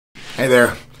Hey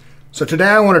there. So today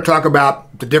I want to talk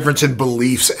about the difference in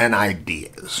beliefs and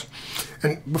ideas.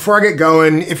 And before I get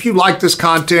going, if you like this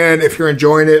content, if you're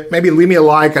enjoying it, maybe leave me a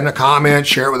like and a comment,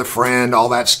 share it with a friend, all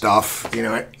that stuff. You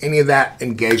know, any of that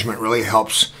engagement really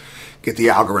helps get the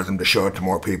algorithm to show it to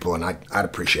more people, and I'd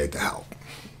appreciate the help.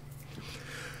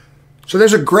 So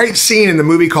there's a great scene in the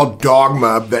movie called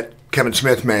Dogma that Kevin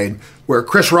Smith made, where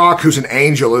Chris Rock, who's an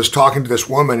angel, is talking to this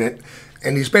woman,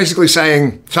 and he's basically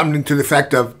saying something to the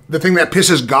effect of, the thing that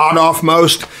pisses God off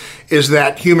most is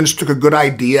that humans took a good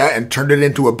idea and turned it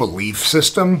into a belief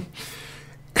system.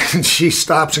 And she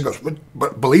stops and goes,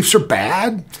 but beliefs are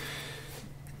bad?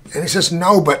 And he says,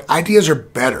 no, but ideas are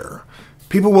better.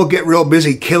 People will get real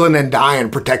busy killing and dying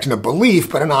protecting a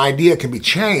belief, but an idea can be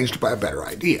changed by a better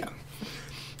idea.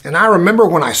 And I remember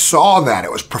when I saw that,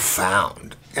 it was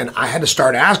profound. And I had to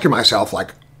start asking myself,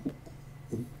 like,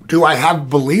 do I have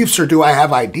beliefs or do I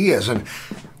have ideas? And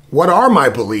what are my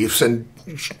beliefs? And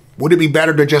would it be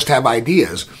better to just have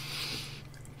ideas?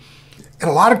 And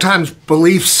a lot of times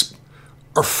beliefs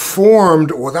are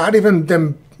formed without even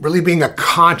them really being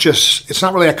it's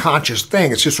not really a conscious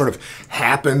thing. It just sort of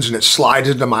happens and it slides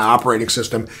into my operating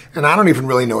system. And I don't even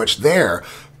really know it's there,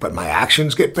 but my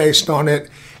actions get based on it.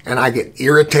 And I get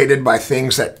irritated by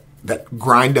things that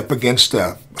grind up against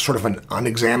a sort of an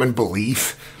unexamined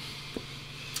belief.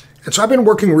 And so I've been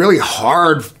working really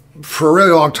hard for a really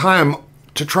long time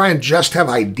to try and just have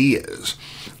ideas.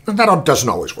 And that doesn't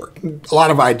always work. A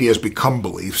lot of ideas become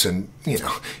beliefs and,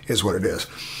 is what it is.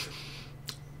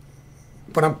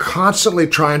 But I'm constantly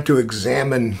trying to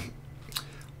examine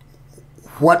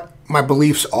what my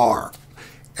beliefs are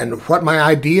and what my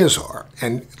ideas are,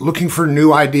 and looking for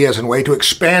new ideas and way to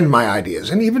expand my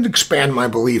ideas and even expand my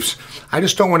beliefs. I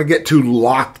just don't want to get too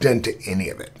locked into any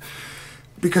of it,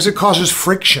 because it causes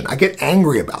friction. I get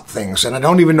angry about things and I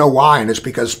don't even know why, and it's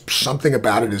because something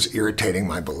about it is irritating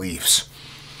my beliefs.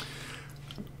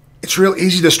 It's real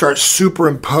easy to start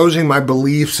superimposing my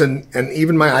beliefs and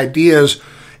even my ideas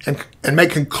and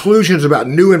make conclusions about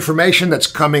new information that's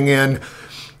coming in,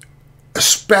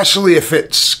 especially if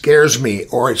it scares me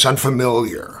or it's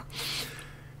unfamiliar.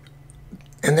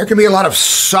 And there can be a lot of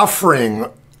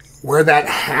suffering where that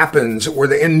happens, where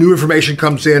the new information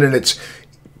comes in and it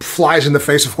flies in the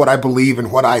face of what I believe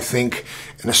and what I think,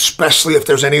 and especially if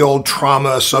there's any old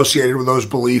trauma associated with those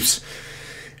beliefs,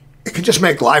 it can just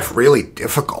make life really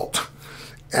difficult.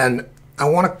 And I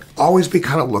want to always be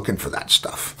kind of looking for that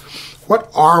stuff. What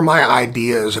are my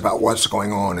ideas about what's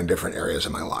going on in different areas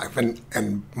of my life?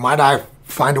 And might I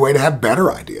find a way to have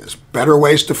better ideas, better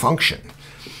ways to function?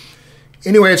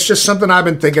 Anyway, it's just something I've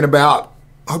been thinking about.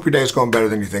 I hope your day is going better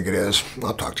than you think it is.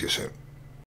 I'll talk to you soon.